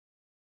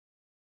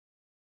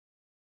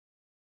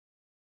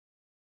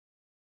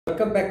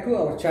Welcome back to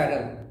our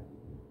channel.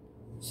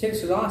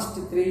 Since last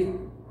 3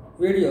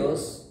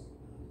 videos,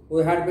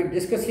 we had been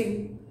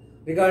discussing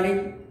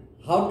regarding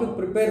how to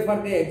prepare for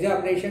the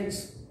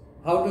examinations,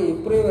 how to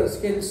improve your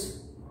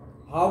skills,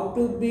 how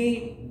to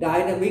be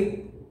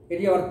dynamic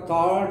in your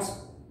thoughts,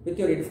 with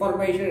your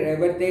information and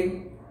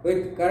everything,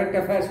 with current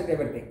affairs and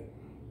everything.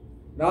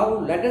 Now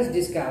let us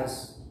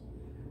discuss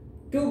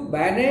to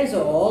manage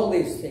all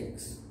these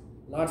things.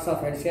 Lots of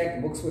NCERT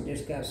books we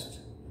discussed.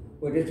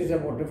 We discussed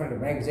about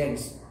different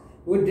magazines.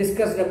 We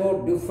discussed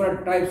about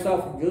different types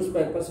of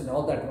newspapers and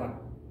all that one.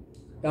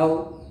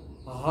 Now,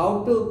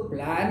 how to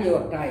plan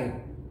your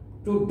time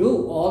to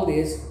do all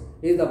this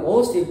is the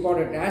most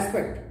important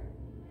aspect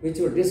which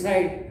will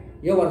decide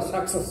your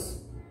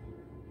success.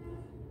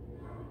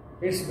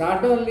 It's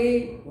not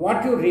only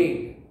what you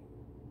read,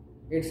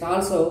 it's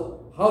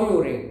also how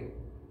you read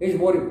is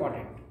more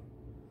important.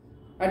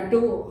 And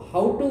to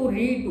how to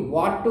read,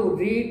 what to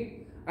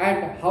read,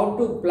 and how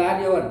to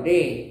plan your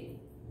day,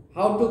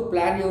 how to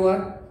plan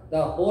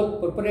the whole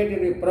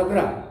preparatory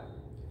program,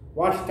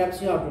 what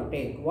steps you have to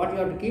take, what you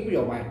have to keep in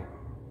your mind.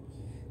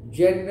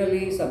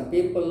 Generally, some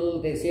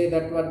people, they say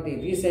that one, the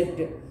recent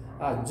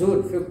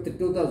June 5th,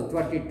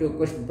 2022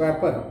 question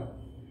paper,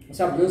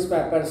 some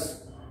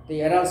newspapers,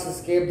 the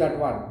analysis came that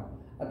one,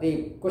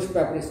 the question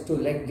paper is too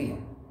lengthy.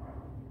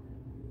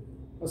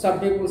 Some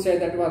people say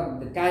that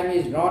one, the time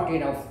is not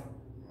enough.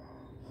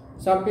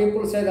 Some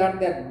people say that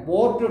there is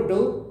more to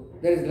do,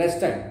 there is less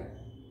time.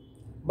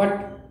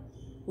 But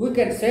we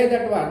can say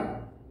that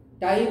one,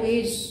 time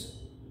is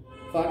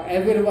for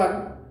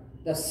everyone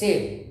the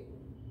same.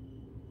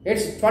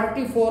 It's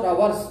 24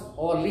 hours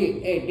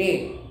only a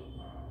day,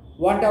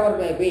 whatever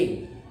may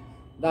be.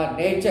 The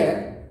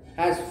nature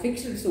has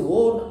fixed its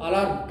own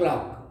alarm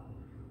clock,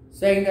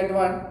 saying that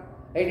one,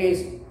 it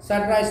is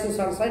sunrise to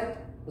sunset,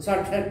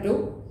 sunset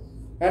to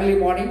early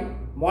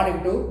morning,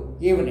 morning to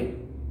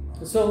evening.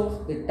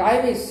 So the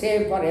time is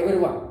same for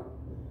everyone.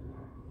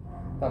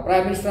 The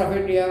Prime Minister of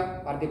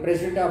India, or the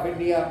President of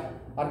India,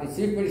 or the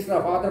Chief Minister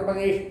of Andhra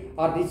Pradesh,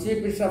 or the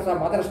Chief Minister of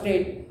some other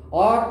state,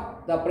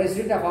 or the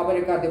President of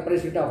America, the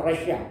President of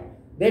Russia,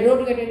 they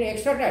don't get any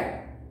extra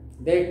time.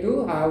 They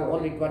too have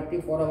only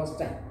 24 hours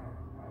time.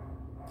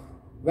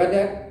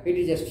 Whether it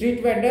is a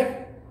street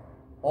vendor,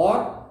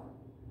 or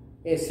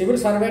a civil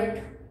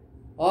servant,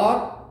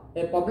 or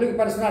a public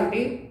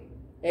personality,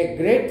 a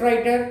great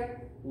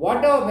writer,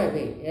 whatever may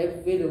be,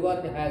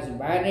 everyone has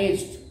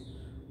managed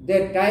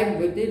their time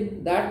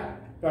within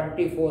that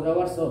 24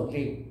 hours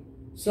only.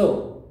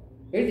 So,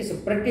 it is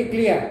pretty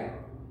clear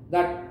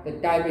that the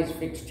time is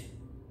fixed.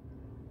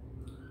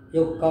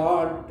 You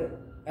can't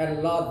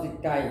enlarge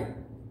the time.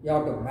 You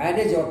have to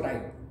manage your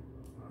time.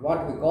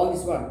 What we call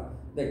this one,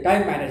 the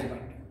time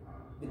management.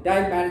 The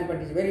time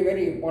management is very,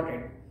 very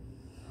important.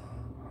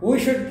 We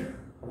should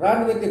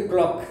run with the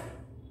clock.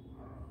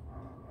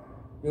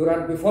 You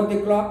run before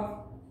the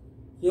clock,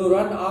 you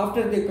run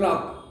after the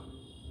clock,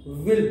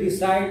 will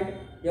decide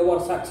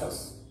your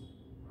success.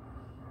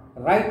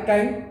 Right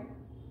time,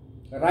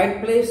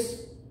 right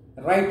place,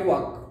 right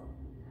work,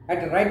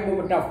 at the right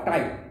moment of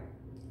time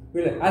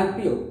will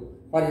help you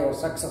for your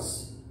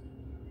success.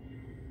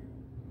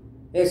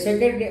 A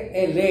second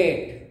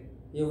late,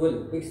 you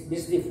will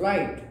miss the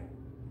flight.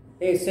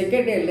 A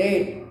second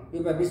late, you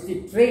may miss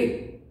the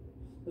train.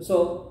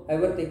 So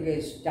everything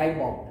is time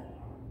bound.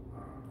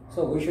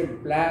 So we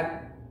should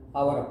plan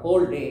our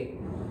whole day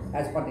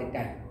as per the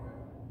time.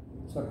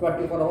 So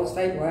 24 hours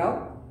time we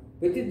have.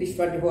 Within this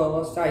 24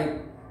 hours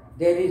time,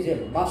 there is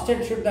a must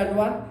and should that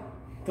one.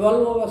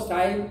 12 hours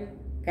time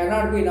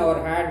cannot be in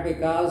our hand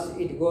because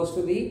it goes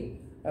to the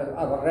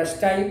our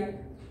rest time.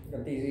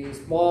 The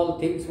small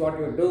things what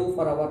you do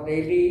for our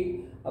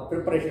daily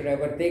preparation,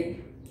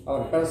 everything,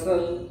 our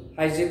personal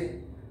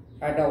hygiene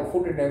and our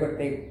food and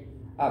everything.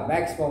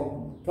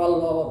 Maximum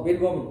 12 hours,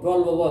 minimum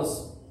 12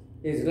 hours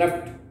is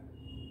left.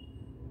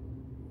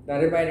 The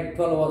remaining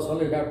 12 hours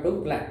only you have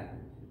to plan.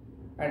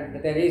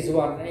 And there is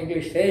one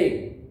English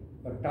saying,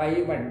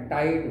 time and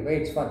tide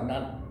waits for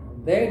none.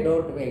 They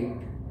don't wait.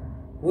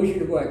 We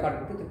should go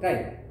according to the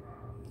time.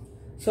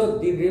 So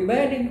the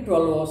remaining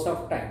 12 hours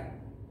of time,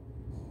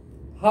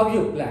 how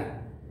you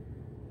plan?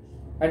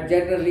 And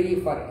generally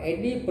for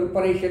any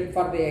preparation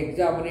for the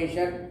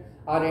examination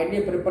or any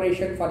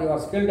preparation for your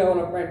skill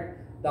development,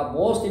 the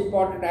most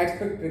important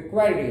aspect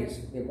required is,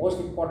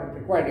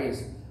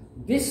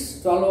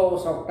 this 12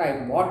 hours of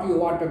time, what you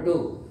want to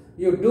do,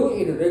 you do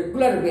in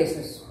regular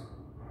basis.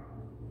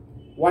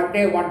 One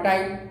day, one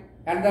time,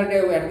 another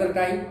day, another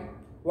time.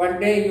 One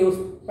day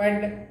you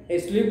spend a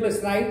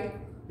sleepless night,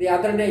 the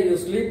other day you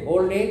sleep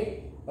whole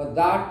day.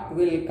 That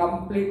will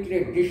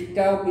completely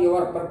disturb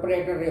your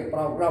preparatory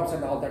programs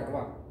and all that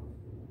one.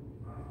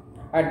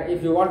 And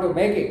if you want to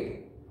make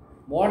it,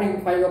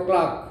 morning 5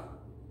 o'clock,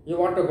 you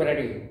want to be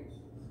ready.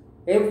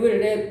 Every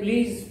day,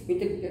 please,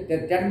 within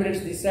the 10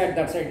 minutes this side,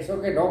 that side, it's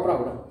okay, no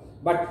problem.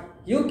 But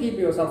you keep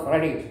yourself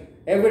ready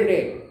every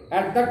day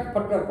at that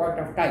particular point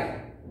of time.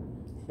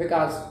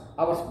 Because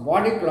our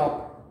body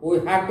clock we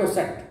have to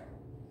set.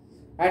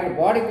 And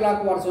body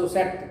clock also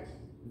set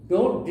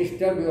Don't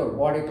disturb your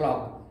body clock.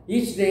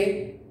 Each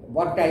day,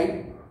 one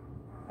time,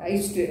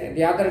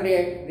 the other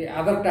day, the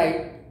other time.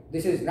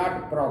 This is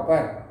not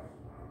proper.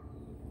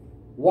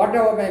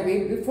 Whatever may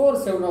be, before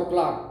 7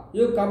 o'clock,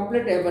 you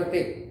complete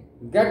everything.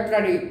 Get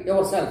ready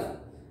yourself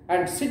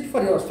and sit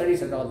for your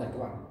studies and all that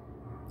one.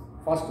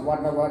 First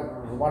 1 hour,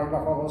 1.5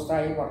 hours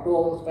time or 2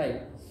 hours time,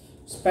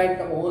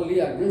 spent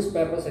only on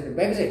newspapers and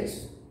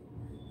magazines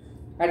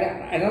and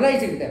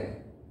analyzing them.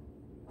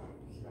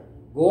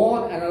 Go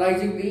on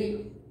analyzing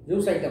the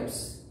news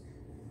items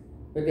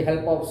with the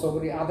help of so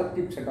many other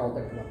tips and all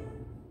that one.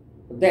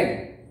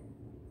 Then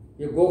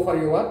you go for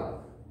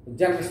your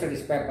general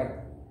studies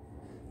paper.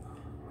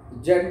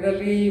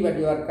 Generally, when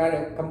you are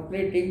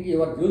completing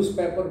your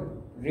newspaper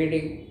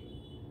reading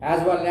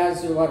as well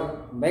as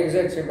your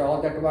magazines and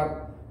all that one,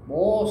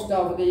 most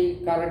of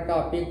the current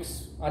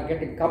topics are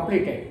getting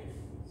completed.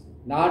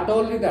 Not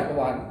only that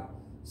one,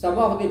 some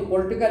of the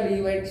political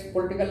events,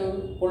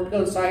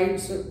 political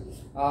science,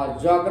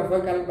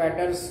 geographical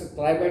matters,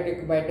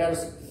 climatic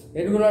matters,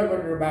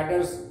 environmental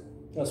matters,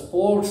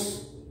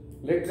 sports,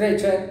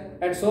 literature,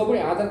 and so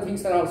many other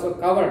things are also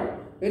covered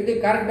with the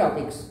current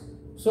topics.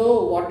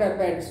 So what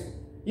happens,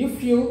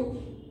 if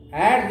you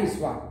add this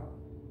one,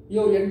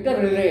 you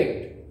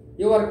interrelate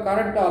your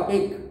current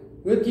topic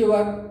with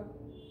your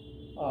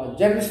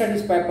general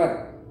studies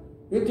paper,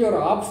 with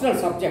your optional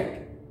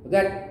subject,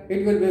 then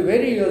it will be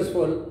very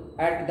useful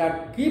and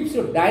that keeps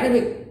you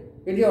dynamic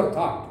in your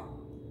thought.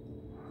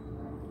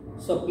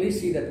 So please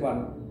see that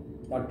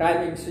one, the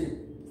timings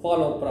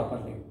follow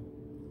properly.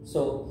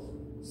 So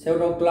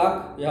 7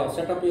 o'clock, you have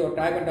set up your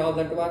time and all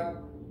that one.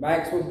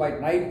 Maximum by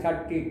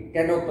 9:30,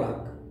 10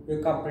 o'clock,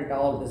 you complete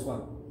all this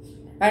one.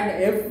 And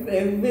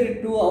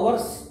every 2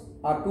 hours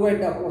or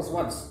 2.5 hours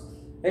once,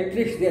 at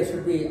least there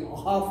should be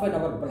half an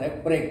hour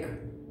break.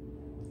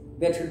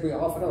 There should be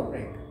half an hour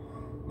break.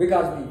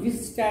 Because the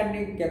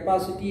withstanding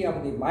capacity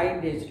of the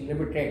mind is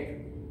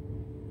limited.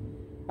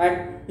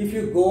 And if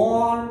you go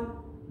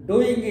on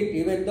doing it,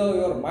 even though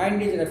your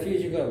mind is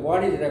refusing, your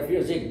body is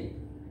refusing,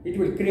 it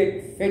will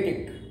create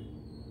fatigue.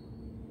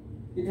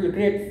 It will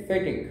create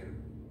fatigue.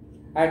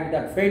 And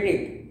that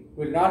fatigue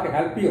will not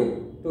help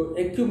you to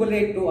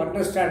accumulate to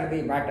understand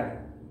the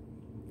matter.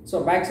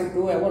 So maximum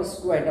 2 hours,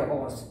 2.5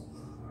 hours.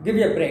 Give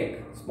you a break,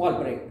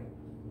 small break.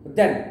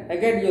 Then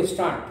again you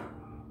start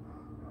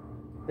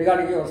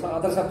regarding your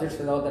other subjects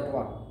and all that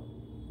one.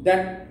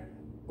 Then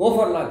go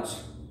for lunch.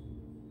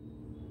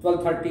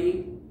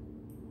 12:30,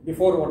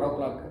 before 1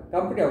 o'clock,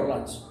 complete your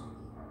lunch.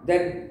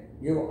 Then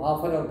give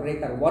half an hour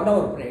break or 1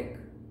 hour break.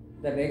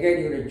 Then again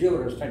you resume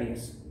your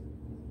studies.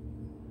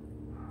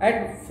 And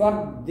for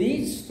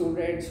these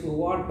students who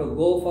want to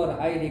go for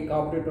highly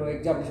competitive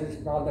examinations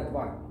and all that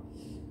one,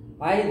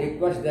 I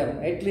request them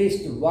at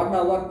least 1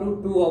 hour to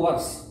 2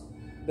 hours.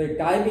 The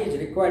time is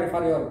required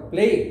for your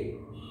play.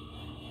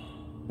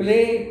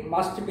 Play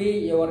must be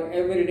your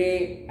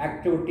everyday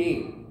activity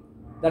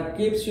that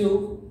keeps you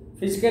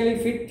physically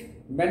fit,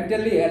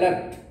 mentally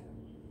alert,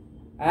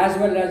 as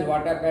well as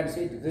what happens,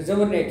 it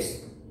rejuvenates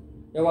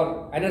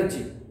your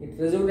energy. It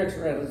rejuvenates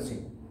your energy.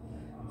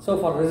 So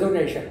for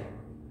rejuvenation,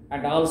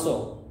 and also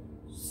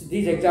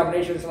these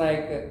examinations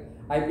like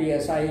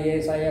IPS,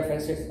 IAS,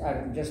 IFS,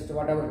 and just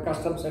whatever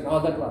customs and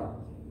all that one,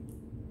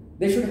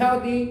 they should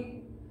have the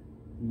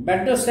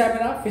mental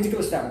stamina,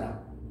 physical stamina.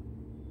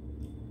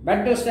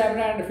 Mental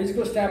stamina and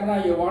physical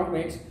stamina you want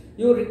means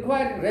you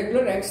require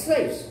regular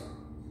exercise.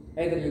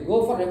 Either you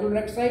go for regular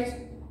exercise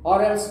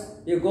or else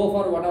you go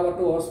for 1 hour,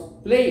 2 hours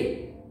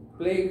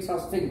playing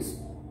such things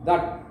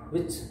that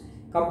which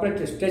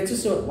completely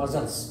stretches your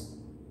muscles.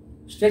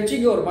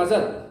 Stretching your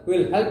muscle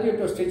will help you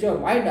to stretch your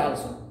mind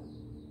also.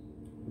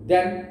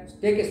 Then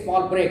take a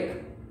small break.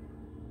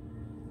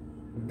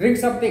 Drink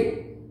something.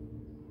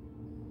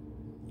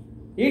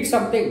 Eat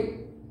something.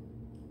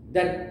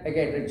 Then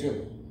again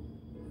resume.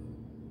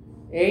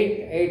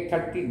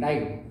 8:30,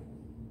 9.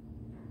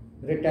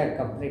 Retire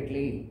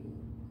completely.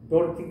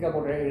 Don't think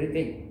about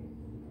anything.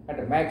 At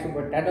the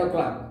maximum 10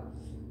 o'clock,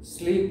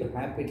 sleep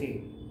happily.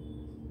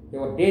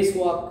 Your day's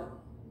work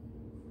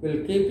will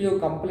keep you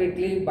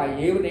completely by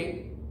evening.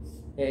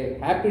 A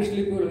happy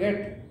sleep you will get.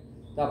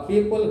 The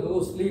people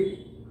who sleep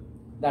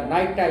the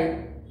night time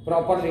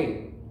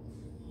properly,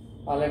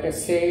 or let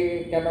us say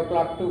 10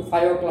 o'clock to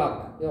 5 o'clock,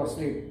 your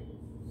sleep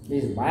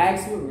is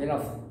maximum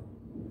enough.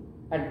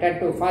 And 10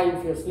 to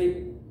 5 you sleep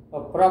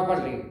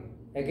properly.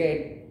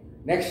 Again,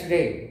 next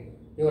day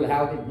you will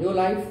have the new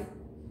life,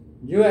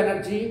 new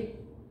energy.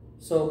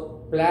 So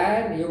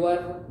plan your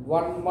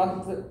 1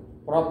 month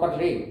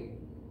properly,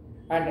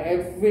 and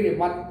every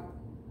month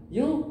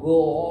you go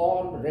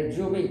on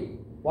resuming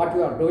what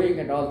you are doing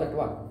and all that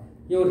one.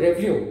 You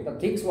review the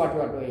things what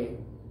you are doing,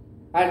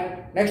 and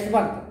next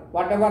month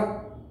whatever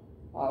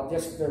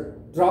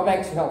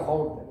drawbacks you have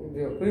found in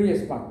your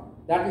previous month,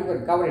 that you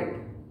can cover it.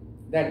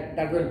 Then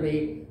that will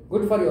be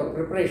good for your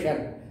preparation.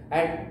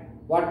 And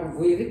what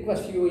we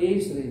request you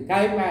is the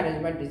time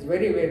management is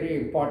very, very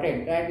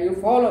important, and you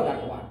follow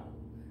that one.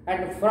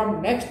 And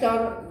from next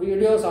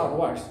videos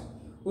onwards,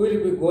 we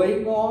will be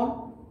going on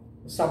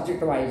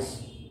subject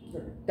wise,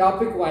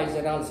 topic wise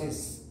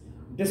analysis,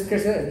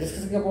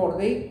 discussing about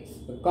the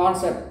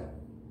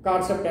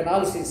concept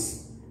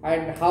analysis,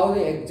 and how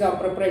the exam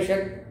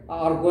preparation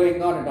are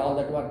going on, and all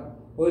that one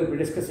we will be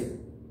discussing.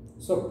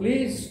 So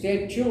please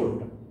stay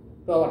tuned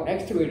to our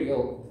next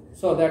video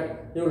so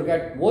that you will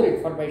get more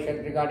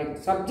information regarding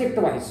subject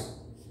wise.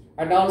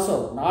 And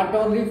also, not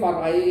only for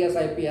IAS,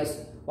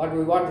 IPS, what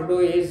we want to do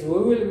is we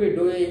will be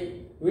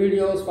doing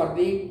videos for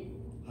the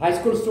high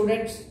school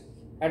students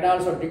and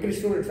also degree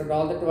students and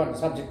all that one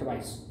subject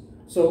wise.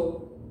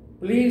 So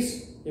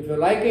please, if you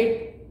like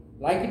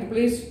it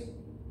please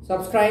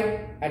subscribe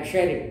and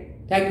share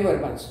it. Thank you very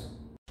much.